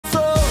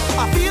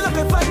I feel like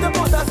if I can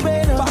put a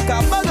Spain, pack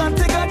a bag and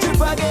take a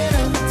trip again,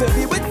 to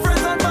be with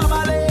friends and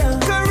family.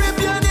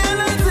 Caribbean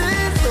Airlines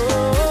is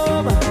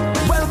home.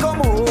 Welcome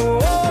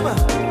home.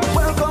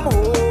 Welcome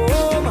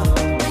home.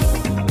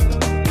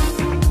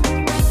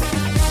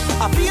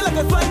 I feel like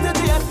if I can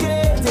JFK,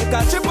 take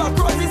a trip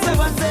across the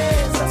 7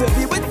 seas, to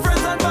be with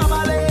friends and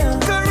family.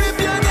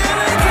 Caribbean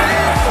Airlines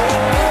is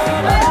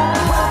home.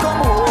 Welcome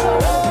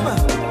home.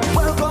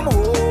 Welcome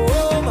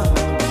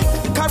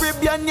home.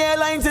 Caribbean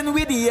Airlines in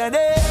with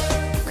DNA.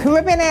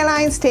 Caribbean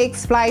Airlines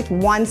takes flight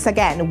once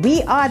again.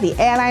 We are the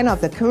airline of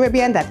the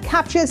Caribbean that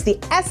captures the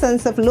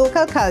essence of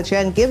local culture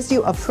and gives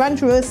you a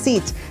front row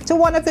seat to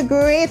one of the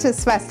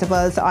greatest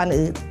festivals on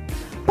earth.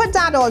 Put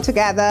that all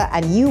together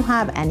and you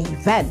have an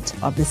event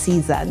of the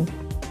season.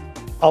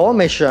 Our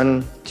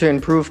mission to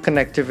improve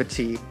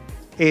connectivity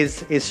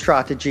is a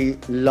strategy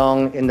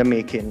long in the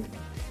making,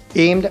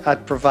 aimed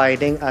at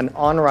providing an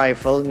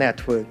unrivaled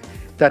network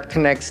that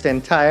connects the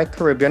entire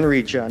Caribbean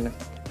region,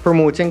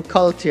 promoting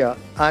culture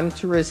and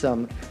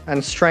tourism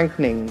and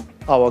strengthening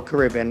our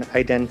Caribbean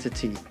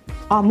identity.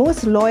 Our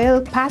most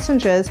loyal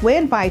passengers were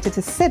invited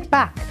to sit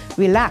back,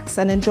 relax,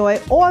 and enjoy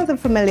all the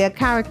familiar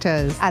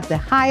characters at the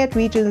Hyatt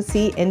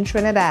Regency in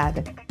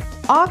Trinidad.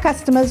 Our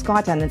customers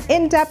got an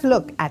in-depth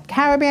look at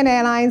Caribbean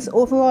Airlines'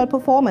 overall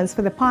performance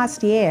for the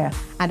past year,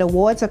 and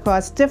awards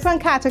across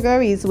different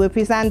categories were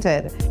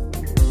presented.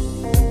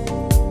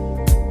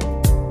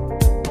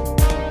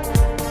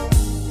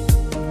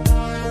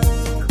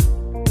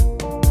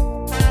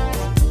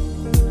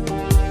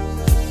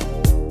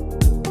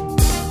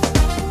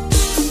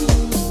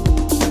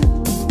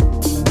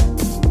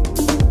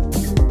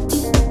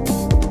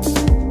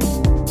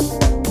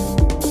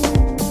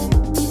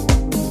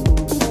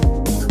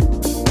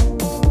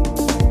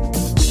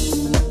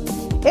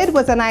 It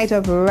was a night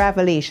of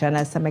revelation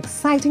as some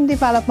exciting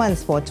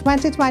developments for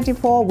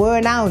 2024 were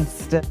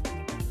announced.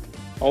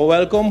 Our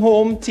Welcome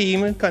Home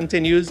team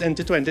continues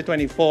into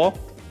 2024,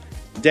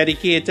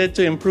 dedicated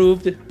to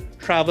improved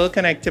travel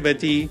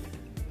connectivity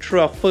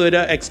through a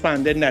further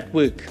expanded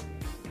network.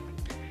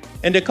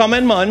 In the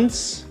coming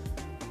months,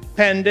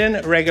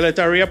 pending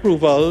regulatory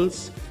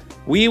approvals,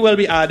 we will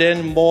be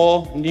adding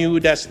more new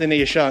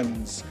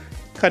destinations,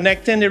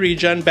 connecting the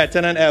region better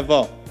than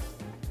ever.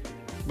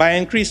 By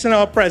increasing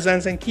our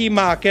presence in key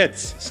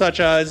markets such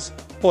as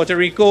Puerto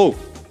Rico,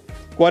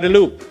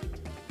 Guadeloupe,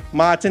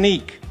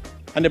 Martinique,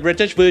 and the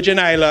British Virgin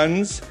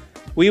Islands,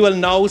 we will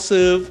now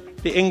serve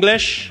the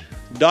English,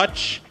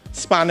 Dutch,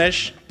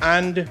 Spanish,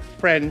 and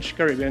French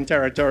Caribbean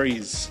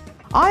territories.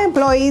 Our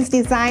employees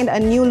designed a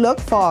new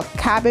look for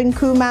cabin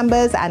crew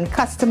members and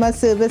customer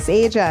service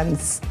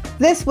agents.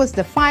 This was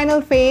the final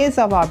phase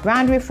of our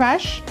brand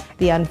refresh,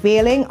 the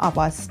unveiling of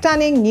our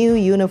stunning new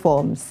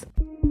uniforms.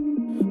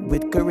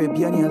 With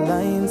Caribbean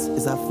Airlines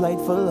is a flight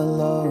full of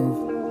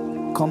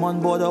love. Come on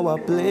board our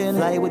plane,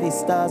 fly with the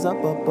stars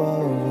up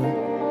above.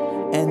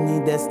 Any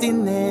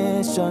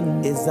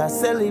destination is a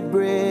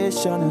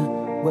celebration.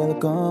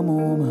 Welcome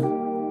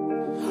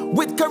home.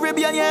 With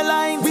Caribbean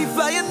Airlines, we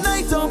fly at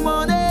night or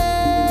morning.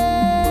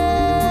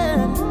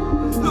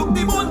 Look,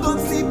 the moon gone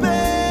sleeping.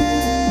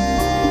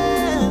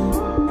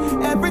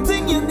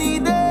 Everything you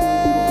needed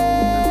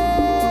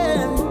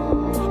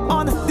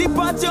on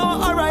departure,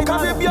 alright.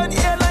 Caribbean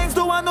Airlines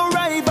don't want no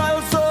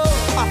rival, so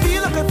I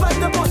feel like if I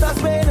can put a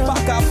Spain,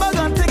 pack a bag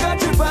and take a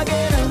trip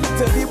again,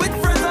 to be with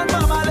friends and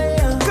family.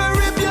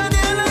 Caribbean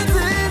Airlines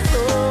is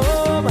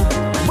home.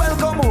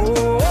 Welcome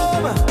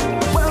home.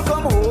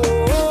 Welcome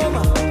home.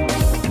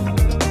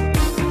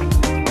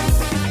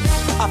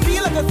 I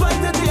feel like if I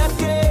can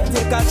JFK,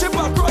 take a trip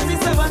across the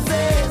 7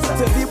 seas,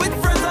 to be with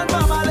friends and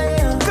family.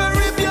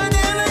 Caribbean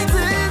Airlines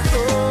is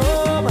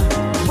home.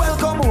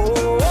 Welcome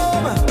home.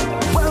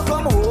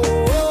 Welcome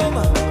home.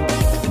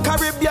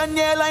 Caribbean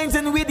Airlines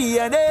in with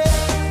DNA.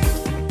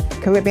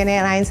 Caribbean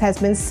Airlines has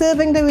been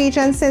serving the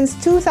region since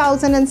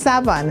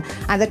 2007,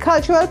 and the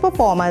cultural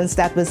performance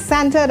that was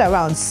centered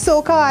around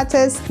soca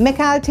artist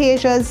Michael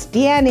Tasia's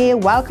DNA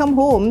Welcome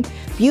Home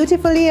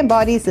beautifully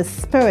embodies the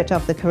spirit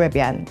of the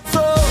Caribbean.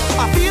 So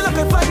I feel like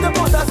if I can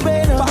put a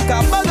Spain, pack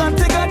a bag and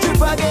take a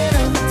trip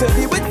again, to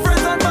be with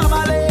friends and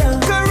family.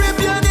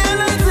 Caribbean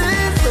Airlines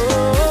is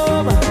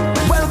home.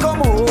 Welcome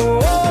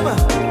home.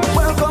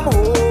 Welcome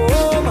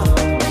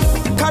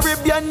home.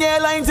 Caribbean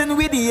Airlines in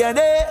with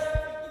DNA.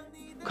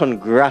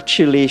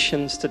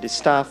 Congratulations to the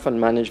staff and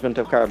management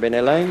of Caribbean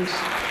Airlines.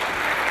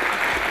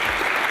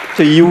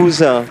 To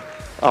use a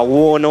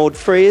worn-out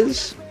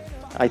phrase,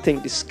 I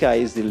think the sky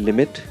is the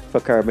limit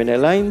for Caribbean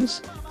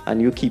Airlines, and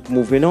you keep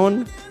moving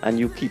on, and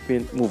you keep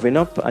moving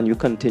up, and you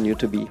continue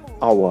to be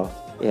our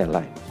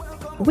airline.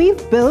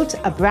 We've built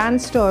a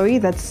brand story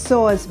that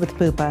soars with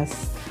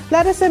purpose.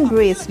 Let us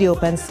embrace the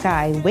open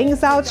sky,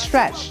 wings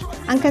outstretched,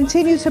 and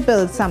continue to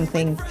build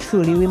something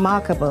truly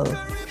remarkable,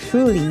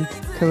 truly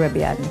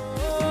Caribbean.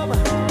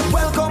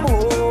 Welcome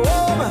home.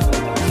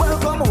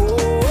 Welcome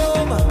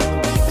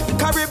home.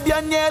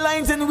 Caribbean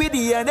Airlines in with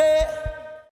DNA.